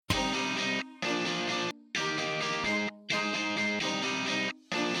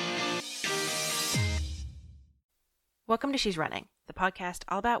Welcome to She's Running, the podcast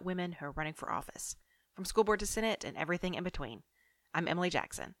all about women who are running for office, from school board to Senate and everything in between. I'm Emily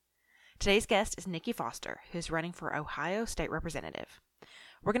Jackson. Today's guest is Nikki Foster, who's running for Ohio State Representative.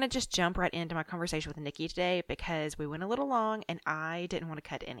 We're going to just jump right into my conversation with Nikki today because we went a little long and I didn't want to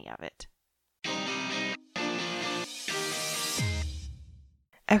cut any of it.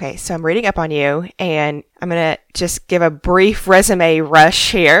 Okay, so I'm reading up on you, and I'm going to just give a brief resume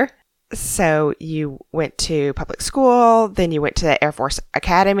rush here. So you went to public school, then you went to the Air Force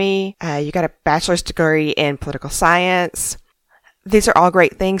Academy, you got a bachelor's degree in political science. These are all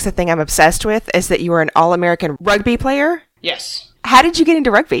great things. The thing I'm obsessed with is that you were an All-American rugby player. Yes. How did you get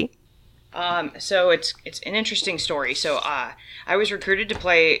into rugby? So it's an interesting story. So I was recruited to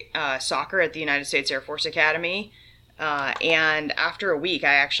play soccer at the United States Air Force Academy, and after a week,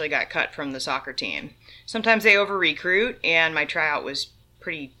 I actually got cut from the soccer team. Sometimes they over-recruit, and my tryout was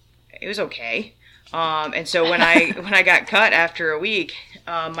it was okay. And so when I got cut after a week,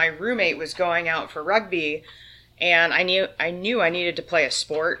 my roommate was going out for rugby, and I knew I needed to play a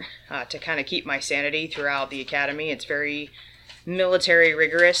sport to kind of keep my sanity throughout the academy. It's very military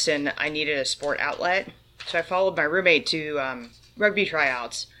rigorous, and I needed a sport outlet. So I followed my roommate to rugby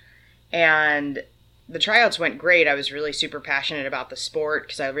tryouts, and the tryouts went great. I was really super passionate about the sport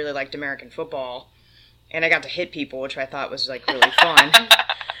because I really liked American football, and I got to hit people, which I thought was really fun.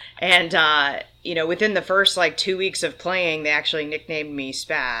 And, within the first 2 weeks of playing, they actually nicknamed me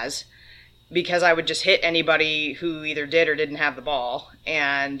Spaz because I would just hit anybody who either did or didn't have the ball.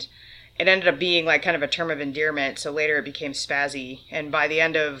 And it ended up being kind of a term of endearment. So later it became Spazzy. And by the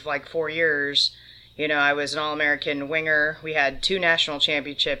end of 4 years, I was an All-American winger. We had 2 national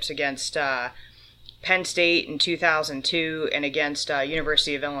championships against Penn State in 2002 and against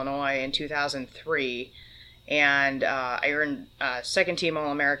University of Illinois in 2003. And I earned second-team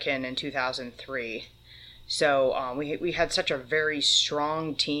All-American in 2003. So we had such a very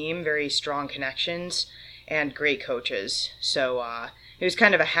strong team, very strong connections, and great coaches. So it was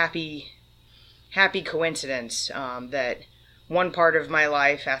kind of a happy coincidence that one part of my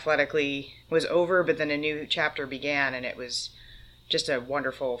life athletically was over, but then a new chapter began, and it was just a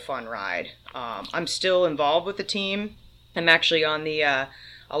wonderful, fun ride. I'm still involved with the team. I'm actually on the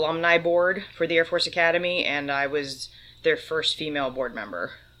alumni board for the Air Force Academy, and I was their first female board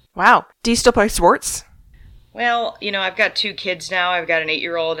member. Wow. Do you still play sports? Well, I've got 2 kids now. I've got an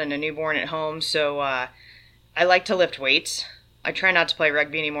 8-year-old and a newborn at home, so I like to lift weights. I try not to play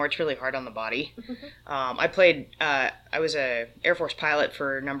rugby anymore. It's really hard on the body. I was a Air Force pilot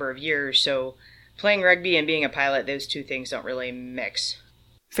for a number of years, so playing rugby and being a pilot, those 2 things don't really mix.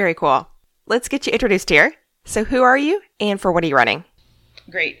 Very cool. Let's get you introduced here. So who are you, and for what are you running?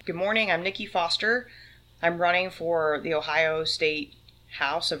 Great. Good morning. I'm Nikki Foster. I'm running for the Ohio State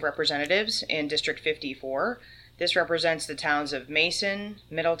House of Representatives in District 54. This represents the towns of Mason,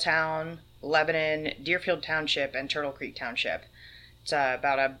 Middletown, Lebanon, Deerfield Township, and Turtle Creek Township. It's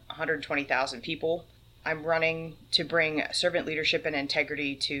about 120,000 people. I'm running to bring servant leadership and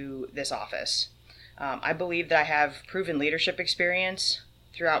integrity to this office. I believe that I have proven leadership experience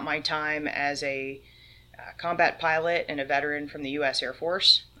throughout my time as a combat pilot and a veteran from the U.S. Air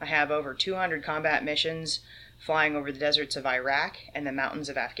Force. I have over 200 combat missions flying over the deserts of Iraq and the mountains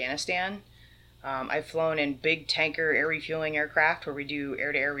of Afghanistan. I've flown in big tanker air refueling aircraft where we do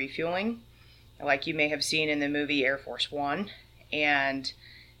air-to-air refueling, like you may have seen in the movie Air Force One. And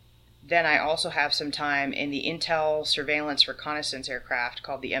then I also have some time in the Intel Surveillance Reconnaissance aircraft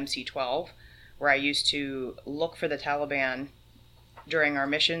called the MC-12, where I used to look for the Taliban during our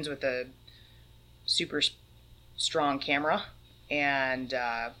missions with a super strong camera, and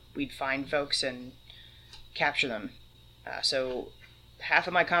we'd find folks and capture them. So half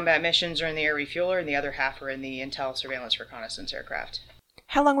of my combat missions are in the air refueler, and the other half are in the Intel Surveillance Reconnaissance aircraft.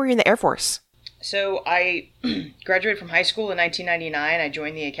 How long were you in the Air Force? So I graduated from high school in 1999. I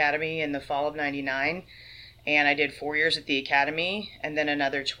joined the academy in the fall of 99, and I did 4 years at the academy, and then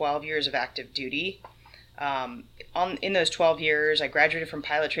another 12 years of active duty. In those 12 years, I graduated from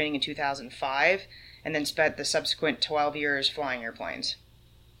pilot training in 2005 and then spent the subsequent 12 years flying airplanes.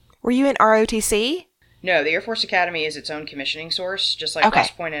 Were you in ROTC? No, the Air Force Academy is its own commissioning source, just like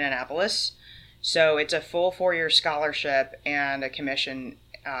West Point and Annapolis. So it's a full 4-year scholarship and a commission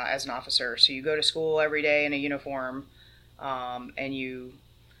as an officer. So you go to school every day in a uniform, and you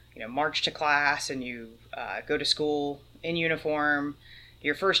march to class, and you go to school in uniform.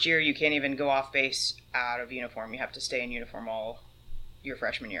 Your first year, you can't even go off base out of uniform. You have to stay in uniform all your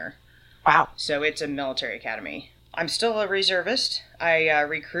freshman year. Wow. So it's a military academy. I'm still a reservist. I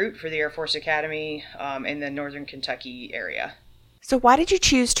recruit for the Air Force Academy in the Northern Kentucky area. So why did you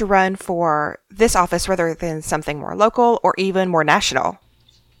choose to run for this office rather than something more local or even more national?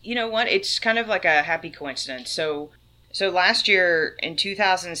 You know what? It's kind of like a happy coincidence. So last year in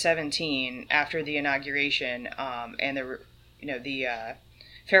 2017, after the inauguration and the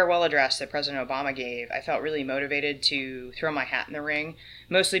farewell address that President Obama gave, I felt really motivated to throw my hat in the ring,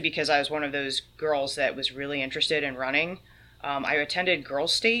 mostly because I was one of those girls that was really interested in running. I attended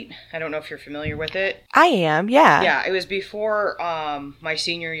Girls State. I don't know if you're familiar with it. I am, yeah. Yeah, it was before my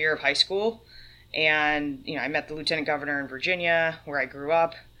senior year of high school. And, I met the lieutenant governor in Virginia, where I grew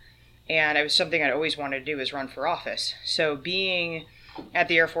up. And it was something I'd always wanted to do, was run for office. So being at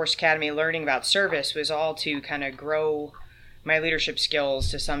the Air Force Academy, learning about service was all to kind of grow my leadership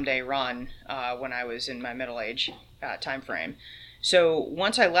skills to someday run when I was in my middle age time frame. So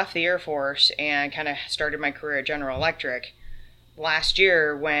once I left the Air Force and kind of started my career at General Electric, last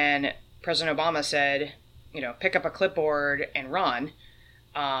year when President Obama said, pick up a clipboard and run,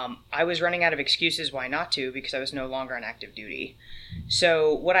 I was running out of excuses why not to, because I was no longer on active duty.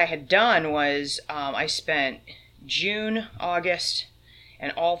 So what I had done was I spent June, August,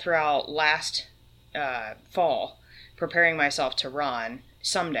 and all throughout last fall preparing myself to run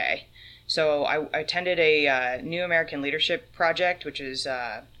someday. So I attended a New American Leadership Project, which is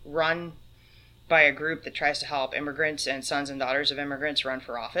run by a group that tries to help immigrants and sons and daughters of immigrants run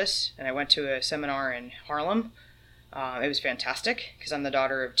for office. And I went to a seminar in Harlem. It was fantastic because I'm the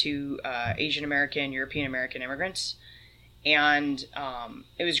daughter of two Asian American, European American immigrants. And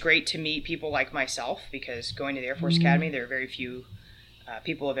it was great to meet people like myself, because going to the Air Force Academy, there are very few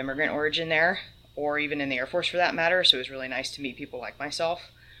people of immigrant origin there, or even in the Air Force for that matter. So it was really nice to meet people like myself.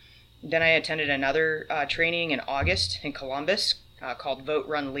 Then I attended another training in August in Columbus called Vote,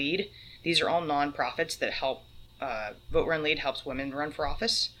 Run, Lead. These are all nonprofits that help. Vote, Run, Lead helps women run for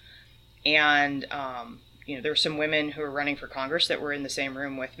office. And, there were some women who were running for Congress that were in the same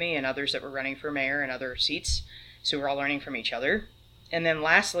room with me, and others that were running for mayor and other seats. So we're all learning from each other. And then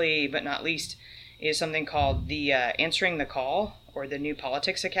lastly, but not least, is something called the Answering the Call, or the New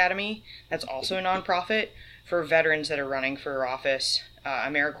Politics Academy. That's also a nonprofit for veterans that are running for office,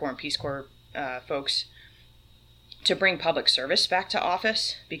 AmeriCorps and Peace Corps folks, to bring public service back to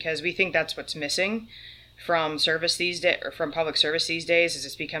office, because we think that's what's missing from service these days, or from public service these days, is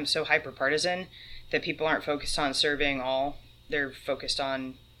it's become so hyper-partisan that people aren't focused on serving all. They're focused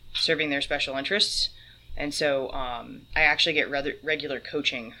on serving their special interests. And so I actually get regular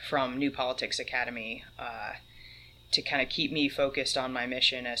coaching from New Politics Academy to kind of keep me focused on my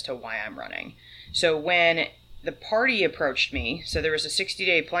mission as to why I'm running. So when the party approached me, so there was a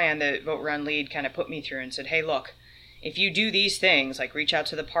 60-day plan that Vote, Run, Lead kind of put me through and said, hey, look, if you do these things, like reach out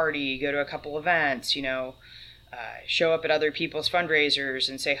to the party, go to a couple events, show up at other people's fundraisers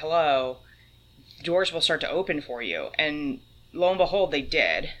and say hello, doors will start to open for you. And lo and behold, they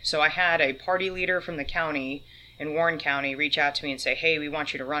did. So I had a party leader from the county in Warren County reach out to me and say, hey, we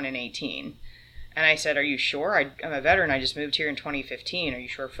want you to run in 2018. And I said, are you sure? I'm a veteran. I just moved here in 2015. Are you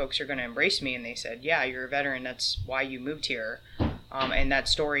sure folks are going to embrace me? And they said, yeah, you're a veteran. That's why you moved here. And that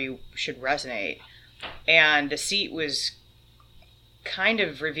story should resonate. And the seat was kind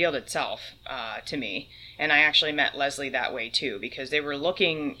of revealed itself to me. And I actually met Leslie that way too, because they were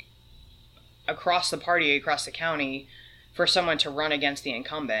looking across the party, across the county, for someone to run against the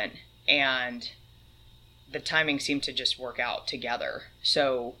incumbent. And the timing seemed to just work out together.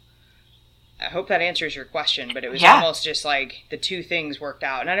 So I hope that answers your question, but it was almost just like the two things worked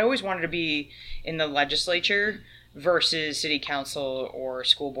out. And I'd always wanted to be in the legislature versus city council or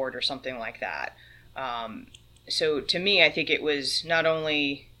school board or something like that. So to me, I think it was not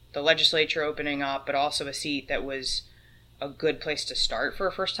only the legislature opening up, but also a seat that was a good place to start for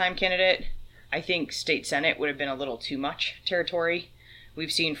a first-time candidate. I think state senate would have been a little too much territory.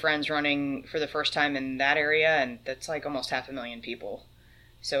 We've seen friends running for the first time in that area, and that's like almost 500,000 people.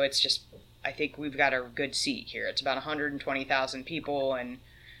 So it's just, I think we've got a good seat here. It's about 120,000 people, and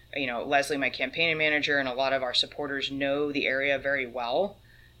Leslie, my campaign manager, and a lot of our supporters know the area very well,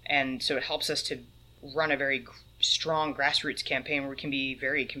 and so it helps us to run a very strong grassroots campaign where we can be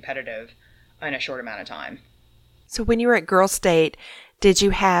very competitive in a short amount of time. So when you were at Girls State, did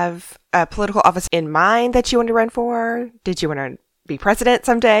you have a political office in mind that you wanted to run for? Did you want to be president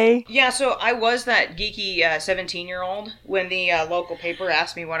someday? Yeah, so I was that geeky 17-year-old. When the local paper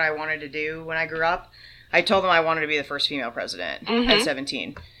asked me what I wanted to do when I grew up, I told them I wanted to be the first female president at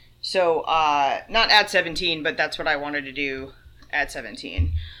 17. So not at 17, but that's what I wanted to do at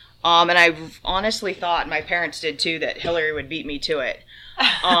 17. And I honestly thought, my parents did too, that Hillary would beat me to it.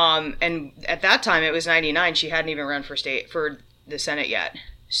 And at that time, it was 99. She hadn't even run for the Senate yet.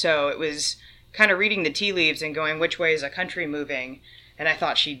 So it was kind of reading the tea leaves and going, which way is the country moving? And I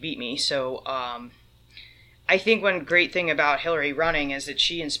thought she'd beat me. So I think one great thing about Hillary running is that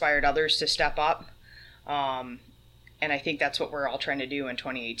she inspired others to step up. And I think that's what we're all trying to do in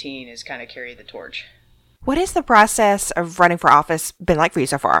 2018 is kind of carry the torch. What has the process of running for office been like for you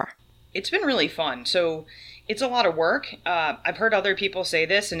so far? It's been really fun. So it's a lot of work. I've heard other people say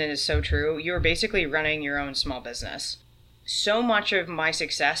this, and it is so true. You're basically running your own small business. So much of my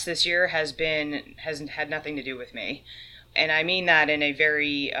success this year has had nothing to do with me. And I mean that in a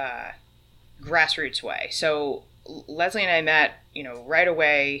very grassroots way. So Leslie and I met, right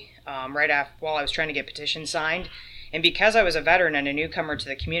away, while I was trying to get petitions signed. And because I was a veteran and a newcomer to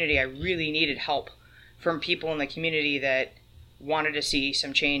the community, I really needed help from people in the community that wanted to see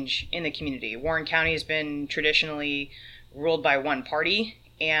some change in the community. Warren County has been traditionally ruled by one party.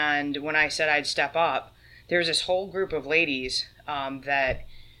 And when I said I'd step up, there was this whole group of ladies that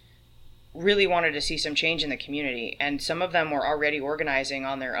really wanted to see some change in the community. And some of them were already organizing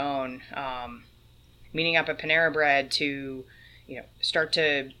on their own, meeting up at Panera Bread to, start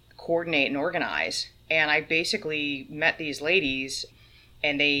to coordinate and organize. And I basically met these ladies,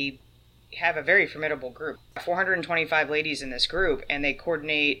 and they have a very formidable group. 425 ladies in this group, and they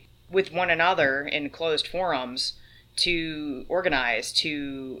coordinate with one another in closed forums to organize,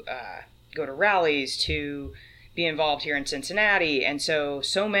 to go to rallies, to be involved here in Cincinnati. And so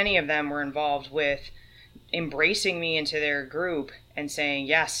many of them were involved with embracing me into their group and saying,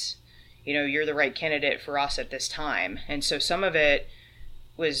 yes, you're the right candidate for us at this time. And so some of it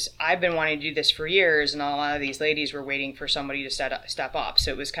was, I've been wanting to do this for years, and a lot of these ladies were waiting for somebody to step up. So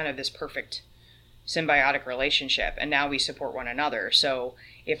it was kind of this perfect symbiotic relationship, and now we support one another. So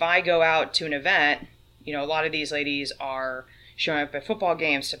if I go out to an event, a lot of these ladies are showing up at football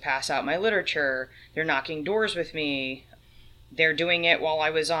games to pass out my literature. They're knocking doors with me. They're doing it while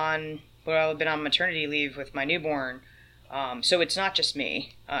I've been on maternity leave with my newborn. So it's not just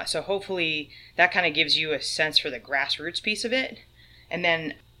me. So hopefully that kind of gives you a sense for the grassroots piece of it. And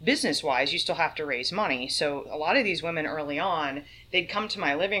then business-wise, you still have to raise money. So a lot of these women early on, they'd come to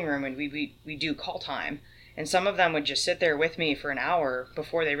my living room and we do call time. And some of them would just sit there with me for an hour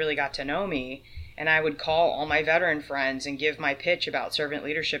before they really got to know me. And I would call all my veteran friends and give my pitch about servant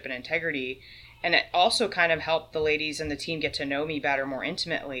leadership and integrity. And it also kind of helped the ladies and the team get to know me better, more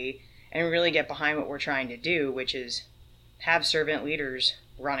intimately, and really get behind what we're trying to do, which is have servant leaders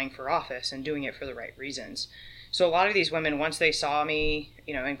running for office and doing it for the right reasons. So a lot of these women, once they saw me,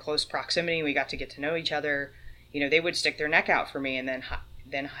 in close proximity, we got to get to know each other, they would stick their neck out for me and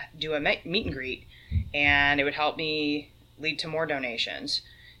then do a meet and greet. And it would help me lead to more donations.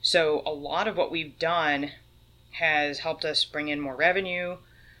 So a lot of what we've done has helped us bring in more revenue.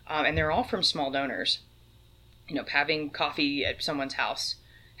 And they're all from small donors. Having coffee at someone's house,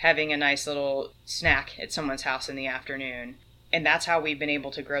 having a nice little snack at someone's house in the afternoon. And that's how we've been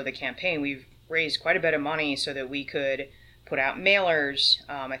able to grow the campaign. We've raised quite a bit of money so that we could put out mailers.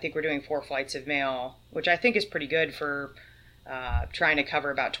 I think we're doing 4 flights of mail, which I think is pretty good for trying to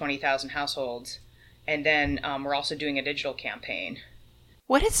cover about 20,000 households. And then we're also doing a digital campaign.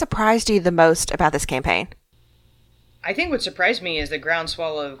 What has surprised you the most about this campaign? I think what surprised me is the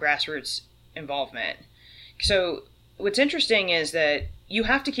groundswell of grassroots involvement. So what's interesting is that you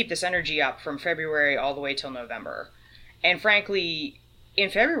have to keep this energy up from February all the way till November. And frankly, in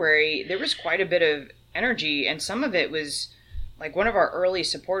February, there was quite a bit of energy, and some of it was like one of our early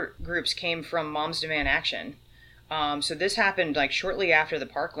support groups came from Moms Demand Action. So this happened shortly after the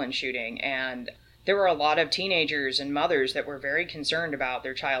Parkland shooting, and there were a lot of teenagers and mothers that were very concerned about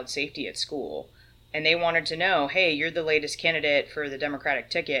their child's safety at school. And they wanted to know, hey, you're the latest candidate for the Democratic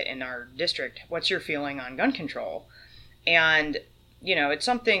ticket in our district. What's your feeling on gun control? And it's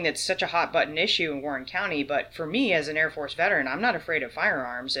something that's such a hot button issue in Warren County, but for me as an Air Force veteran, I'm not afraid of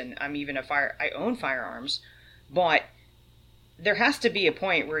firearms, and I own firearms, but there has to be a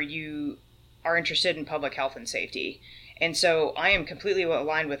point where you are interested in public health and safety. And so I am completely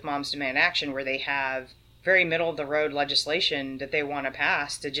aligned with Moms Demand Action, where they have very middle of the road legislation that they want to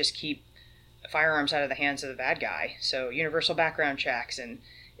pass to just keep firearms out of the hands of the bad guy. So universal background checks and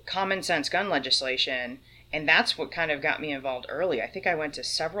common sense gun legislation. And that's what kind of got me involved early. I think I went to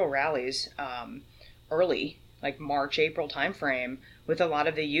several rallies early, like March, April timeframe, with a lot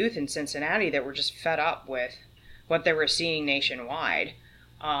of the youth in Cincinnati that were just fed up with what they were seeing nationwide.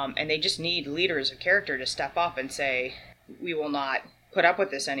 And they just need leaders of character to step up and say, we will not put up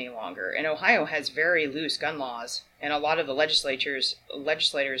with this any longer. And Ohio has very loose gun laws, and a lot of the legislators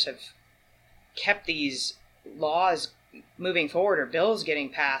have kept these laws moving forward, or bills getting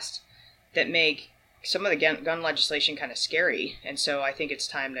passed that make some of the gun legislation kind of scary. And so I think it's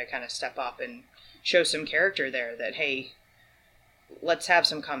time to kind of step up and show some character there that, hey, let's have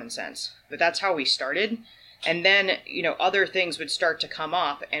some common sense. But that's how we started. And then, other things would start to come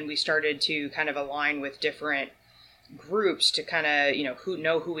up, and we started to kind of align with different groups to kind of,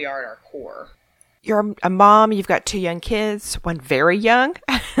 who we are at our core. You're a mom, you've got 2 young kids, one very young.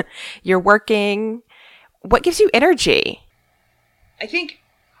 You're working. What gives you energy? I think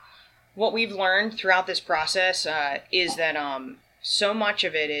what we've learned throughout this process is that so much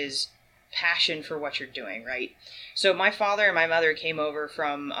of it is passion for what you're doing, right? So my father and my mother came over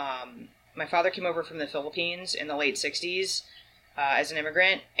from the Philippines in the late 60s as an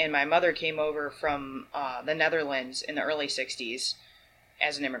immigrant, and my mother came over from the Netherlands in the early 60s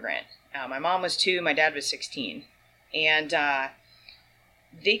as an immigrant. My mom was 2, my dad was 16. And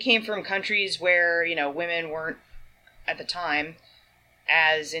they came from countries where, women weren't, at the time,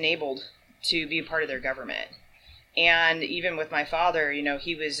 as enabled to be part of their government. And even with my father,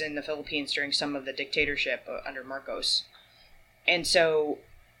 he was in the Philippines during some of the dictatorship under Marcos. And so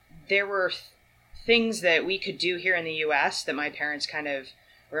there were things that we could do here in the U.S. that my parents kind of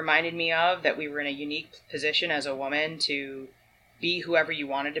reminded me of, that we were in a unique position as a woman to be whoever you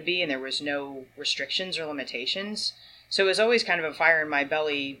wanted to be, and there was no restrictions or limitations. So it was always kind of a fire in my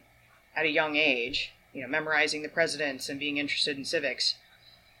belly at a young age, memorizing the presidents and being interested in civics.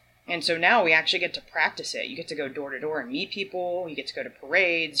 And so now we actually get to practice it. You get to go door to door and meet people. You get to go to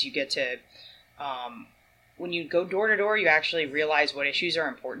parades. You get to, when you go door to door, you actually realize what issues are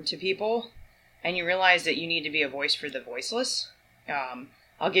important to people. And you realize that you need to be a voice for the voiceless.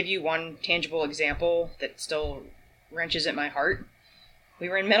 I'll give you one tangible example that still wrenches at my heart. We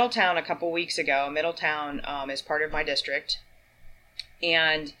were in Middletown a couple weeks ago. Middletown is part of my district.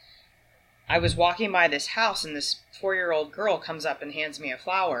 And I was walking by this house, and this 4-year-old girl comes up and hands me a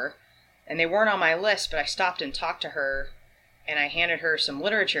flower. And they weren't on my list, but I stopped and talked to her, and I handed her some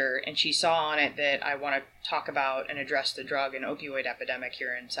literature, and she saw on it that I want to talk about and address the drug and opioid epidemic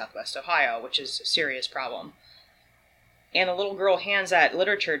here in Southwest Ohio, which is a serious problem. And the little girl hands that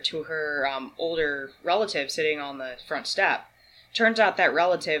literature to her older relative sitting on the front step. Turns out that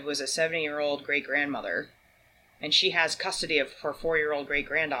relative was a 70-year-old great-grandmother, and she has custody of her 4-year-old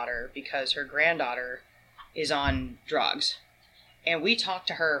great-granddaughter because her granddaughter is on drugs. And we talked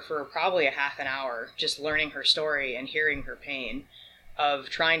to her for probably a half an hour, just learning her story and hearing her pain of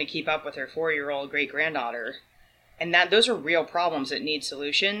trying to keep up with her 4-year-old great-granddaughter. And those are real problems that need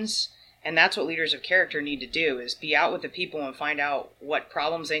solutions. And that's what leaders of character need to do, is be out with the people and find out what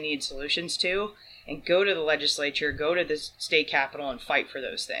problems they need solutions to, and go to the legislature, go to the state capitol, and fight for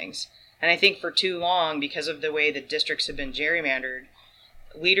those things. And I think for too long, because of the way the districts have been gerrymandered,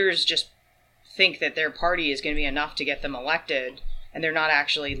 leaders just think that their party is going to be enough to get them elected, and they're not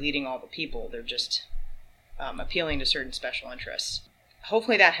actually leading all the people. They're just appealing to certain special interests.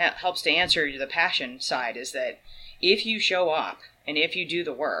 Hopefully that helps to answer the passion side, is that if you show up and if you do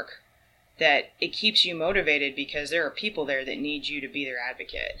the work, that it keeps you motivated because there are people there that need you to be their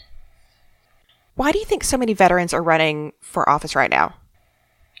advocate. Why do you think so many veterans are running for office right now?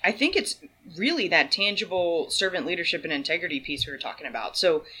 I think it's really that tangible servant leadership and integrity piece we were talking about.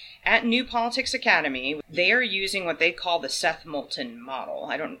 So at New Politics Academy, they are using what they call the Seth Moulton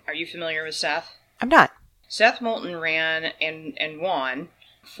model. Are you familiar with Seth? I'm not. Seth Moulton ran and won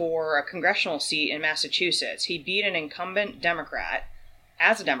for a congressional seat in Massachusetts. He beat an incumbent Democrat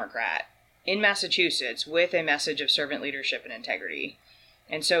as a Democrat in Massachusetts with a message of servant leadership and integrity.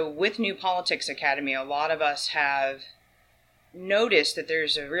 And so with New Politics Academy, a lot of us have noticed that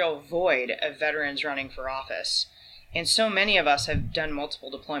there's a real void of veterans running for office. And so many of us have done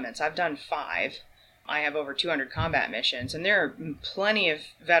multiple deployments. I've done 5. I have over 200 combat missions, and there are plenty of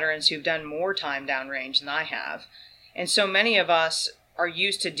veterans who've done more time downrange than I have. And so many of us are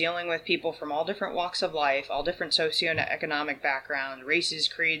used to dealing with people from all different walks of life, all different socioeconomic background, races,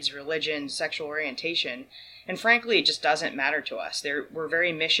 creeds, religions, sexual orientation. And frankly, it just doesn't matter to us. We're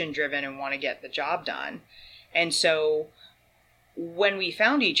very mission driven and want to get the job done. And so when we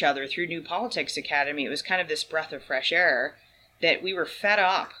found each other through New Politics Academy, it was kind of this breath of fresh air that we were fed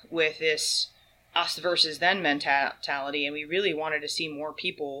up with this us versus them mentality, and we really wanted to see more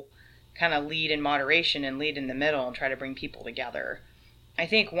people kind of lead in moderation and lead in the middle and try to bring people together. I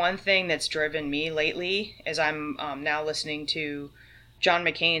think one thing that's driven me lately is I'm now listening to John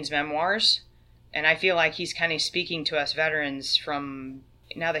McCain's memoirs, and I feel like he's kind of speaking to us veterans from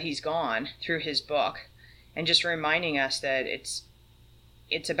now that he's gone through his book, and just reminding us that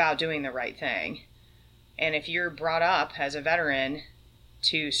it's about doing the right thing. And if you're brought up as a veteran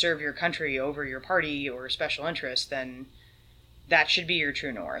to serve your country over your party or special interest, then that should be your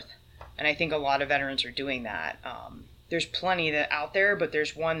true north. And I think a lot of veterans are doing that. There's plenty that out there, but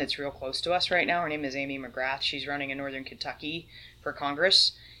there's one that's real close to us right now. Her name is Amy McGrath. She's running in Northern Kentucky for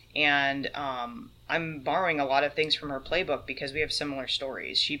Congress. And I'm borrowing a lot of things from her playbook because we have similar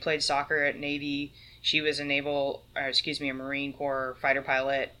stories. She played soccer at Navy. She was a a Marine Corps fighter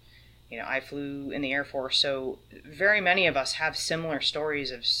pilot. I flew in the Air Force. So very many of us have similar stories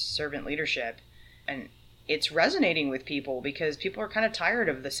of servant leadership. And it's resonating with people because people are kind of tired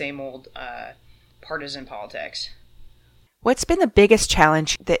of the same old partisan politics. What's been the biggest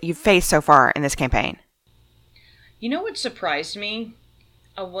challenge that you've faced so far in this campaign? What surprised me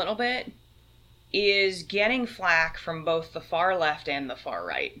a little bit is getting flack from both the far left and the far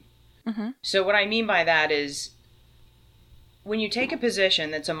right. Mm-hmm. So what I mean by that is when you take a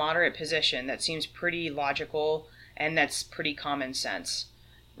position that's a moderate position that seems pretty logical and that's pretty common sense,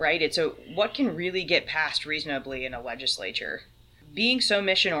 right? It's what can really get passed reasonably in a legislature. Being so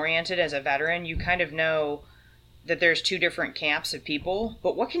mission-oriented as a veteran, you kind of know that there's two different camps of people,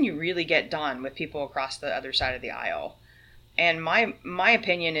 but what can you really get done with people across the other side of the aisle? And my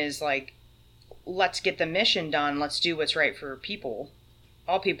opinion is let's get the mission done. Let's do what's right for people,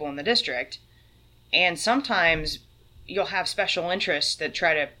 all people in the district. And sometimes you'll have special interests that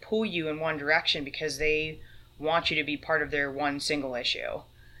try to pull you in one direction because they want you to be part of their one single issue.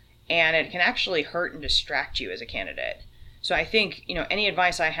 And it can actually hurt and distract you as a candidate. So I think, any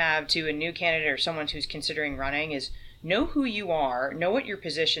advice I have to a new candidate or someone who's considering running is know who you are, know what your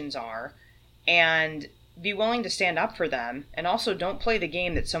positions are, and be willing to stand up for them. And also don't play the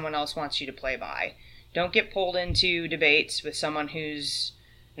game that someone else wants you to play by. Don't get pulled into debates with someone who's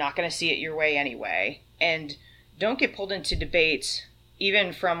not going to see it your way anyway. And don't get pulled into debates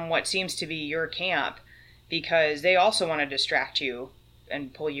even from what seems to be your camp because they also want to distract you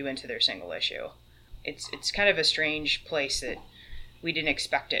and pull you into their single issue. It's kind of a strange place that we didn't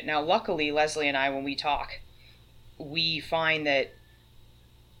expect it. Now, luckily, Leslie and I, when we talk, we find that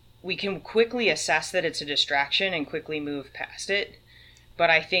we can quickly assess that it's a distraction and quickly move past it.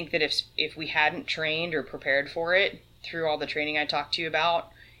 But I think that if we hadn't trained or prepared for it through all the training I talked to you about,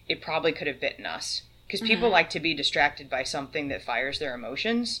 it probably could have bitten us. Because people like to be distracted by something that fires their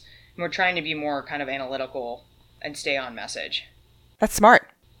emotions. And we're trying to be more kind of analytical and stay on message. That's smart.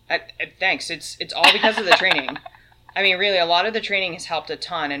 Thanks. It's all because of the training. I mean, really, a lot of the training has helped a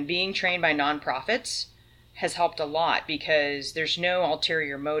ton. And being trained by nonprofits has helped a lot because there's no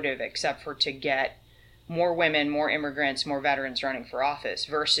ulterior motive except for to get more women, more immigrants, more veterans running for office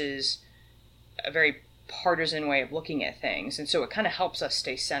versus a very partisan way of looking at things. And so it kind of helps us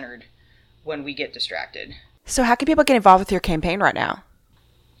stay centered when we get distracted. So how can people get involved with your campaign right now?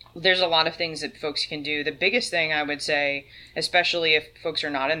 There's a lot of things that folks can do. The biggest thing I would say, especially if folks are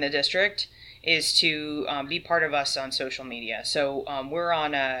not in the district, is to be part of us on social media. So we're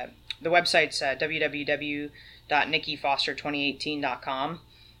on the website's www.nikkifoster2018.com,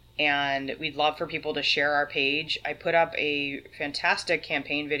 and we'd love for people to share our page. I put up a fantastic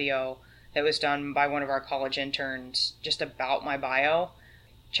campaign video that was done by one of our college interns just about my bio.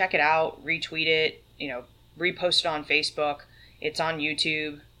 Check it out, retweet it, repost it on Facebook. It's on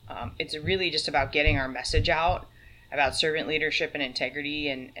YouTube. It's really just about getting our message out about servant leadership and integrity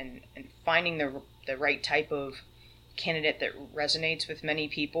and finding the right type of candidate that resonates with many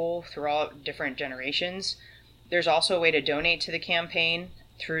people throughout different generations. There's also a way to donate to the campaign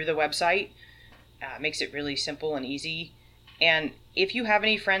through the website. Makes it really simple and easy. And if you have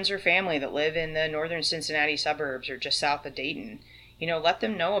any friends or family that live in the northern Cincinnati suburbs or just south of Dayton, let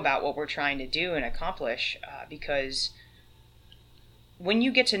them know about what we're trying to do and accomplish because when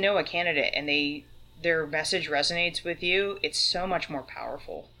you get to know a candidate and their message resonates with you, it's so much more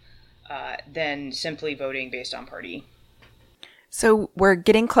powerful than simply voting based on party. So we're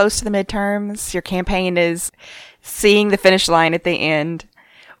getting close to the midterms. Your campaign is seeing the finish line at the end.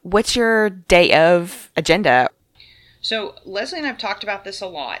 What's your day of agenda? So Leslie and I have talked about this a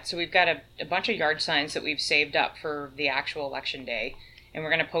lot. So we've got a bunch of yard signs that we've saved up for the actual election day, and we're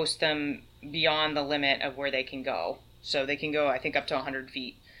going to post them beyond the limit of where they can go. So they can go, I think, up to 100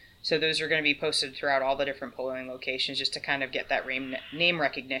 feet. So those are going to be posted throughout all the different polling locations just to kind of get that name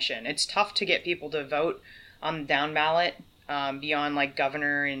recognition. It's tough to get people to vote on the down ballot beyond like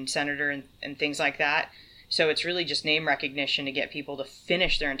governor and senator and things like that. So it's really just name recognition to get people to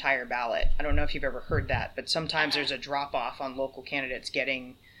finish their entire ballot. I don't know if you've ever heard that, but sometimes there's a drop-off on local candidates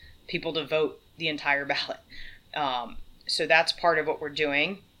getting people to vote the entire ballot. So that's part of what we're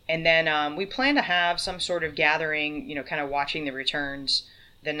doing. And then we plan to have some sort of gathering, kind of watching the returns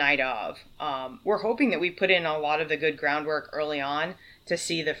the night of. We're hoping that we put in a lot of the good groundwork early on to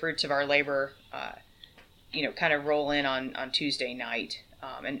see the fruits of our labor, kind of roll in on Tuesday night.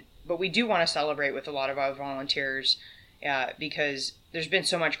 And but we do want to celebrate with a lot of our volunteers because there's been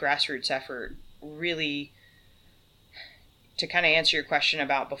so much grassroots effort. Really, to kind of answer your question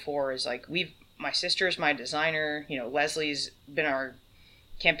about before, is like my sister's my designer. Leslie's been our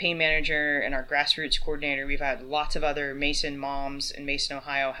campaign manager and our grassroots coordinator. We've had lots of other Mason moms in Mason,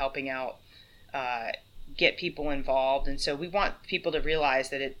 Ohio, helping out get people involved. And so we want people to realize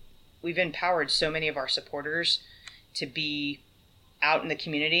that we've empowered so many of our supporters to be out in the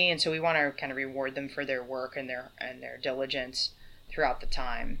community, and so we want to kind of reward them for their work and their diligence throughout the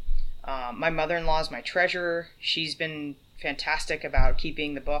time. My mother-in-law is my treasurer. She's been fantastic about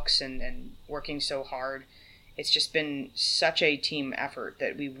keeping the books and working so hard. It's just been such a team effort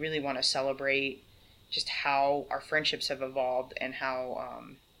that we really want to celebrate just how our friendships have evolved and how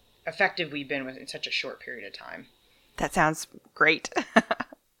effective we've been in such a short period of time. That sounds great.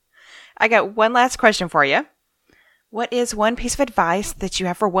 I got one last question for you. What is one piece of advice that you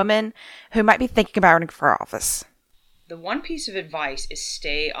have for women who might be thinking about running for office? The one piece of advice is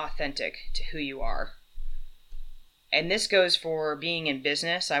stay authentic to who you are. And this goes for being in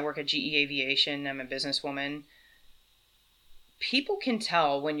business. I work at GE Aviation. I'm a businesswoman. People can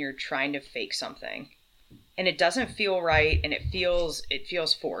tell when you're trying to fake something, and it doesn't feel right, and it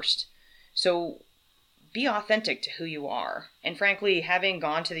feels forced. So be authentic to who you are. And frankly, having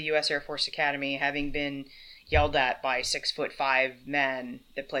gone to the U.S. Air Force Academy, having been yelled at by 6'5" men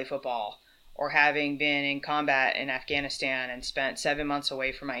that play football, or having been in combat in Afghanistan and spent 7 months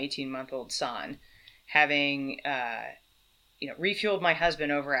away from my 18-month-old son, having refueled my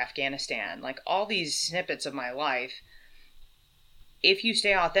husband over Afghanistan, like all these snippets of my life, if you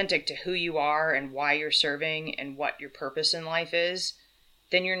stay authentic to who you are and why you're serving and what your purpose in life is,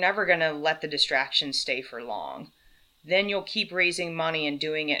 then you're never going to let the distractions stay for long. Then you'll keep raising money and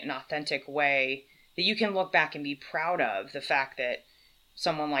doing it in an authentic way that you can look back and be proud of. The fact that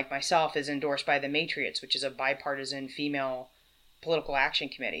someone like myself is endorsed by the Matriots, which is a bipartisan female political action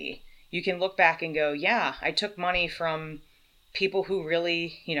committee. You can look back and go, yeah, I took money from people who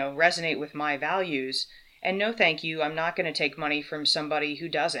really, resonate with my values. And no, thank you, I'm not going to take money from somebody who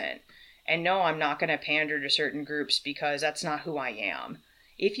doesn't. And no, I'm not going to pander to certain groups because that's not who I am.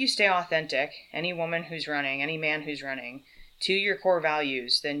 If you stay authentic, any woman who's running, any man who's running, to your core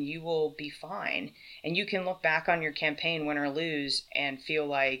values, then you will be fine. And you can look back on your campaign, win or lose, and feel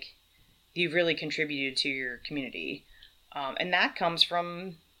like you've really contributed to your community. And that comes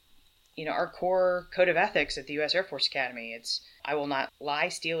from, our core code of ethics at the U.S. Air Force Academy. It's, I will not lie,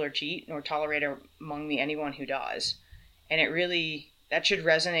 steal, or cheat, nor tolerate among me anyone who does. And that should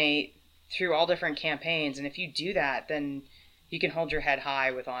resonate through all different campaigns. And if you do that, then you can hold your head high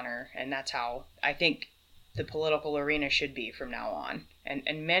with honor. And that's how I think the political arena should be from now on.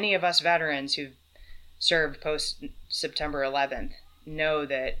 And many of us veterans who've served post September 11th know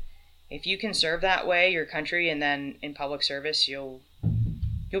that if you can serve that way, your country, and then in public service, you'll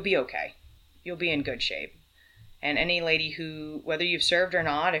be okay. You'll be in good shape. And any lady who, whether you've served or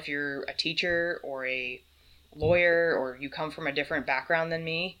not, if you're a teacher or a lawyer or you come from a different background than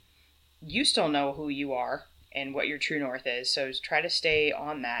me, you still know who you are and what your true north is. So try to stay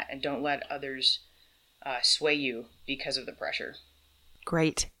on that and don't let others sway you because of the pressure.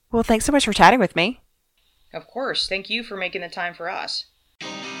 Great. Well, thanks so much for chatting with me. Of course. Thank you for making the time for us.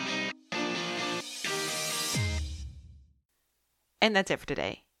 And that's it for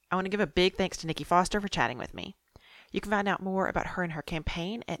today. I want to give a big thanks to Nikki Foster for chatting with me. You can find out more about her and her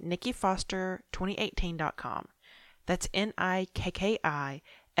campaign at nikkifoster2018.com. That's NIKKIFOSTER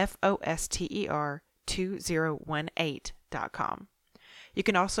 2018.com. You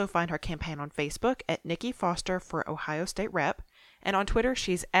can also find her campaign on Facebook at Nikki Foster for Ohio State Rep, and on Twitter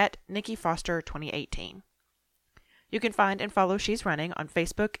she's at Nikki Foster 2018. You can find and follow She's Running on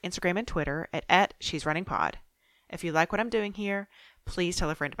Facebook, Instagram, and Twitter at She's Running Pod. If you like what I'm doing here, please tell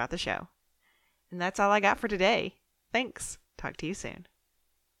a friend about the show. And that's all I got for today. Thanks. Talk to you soon.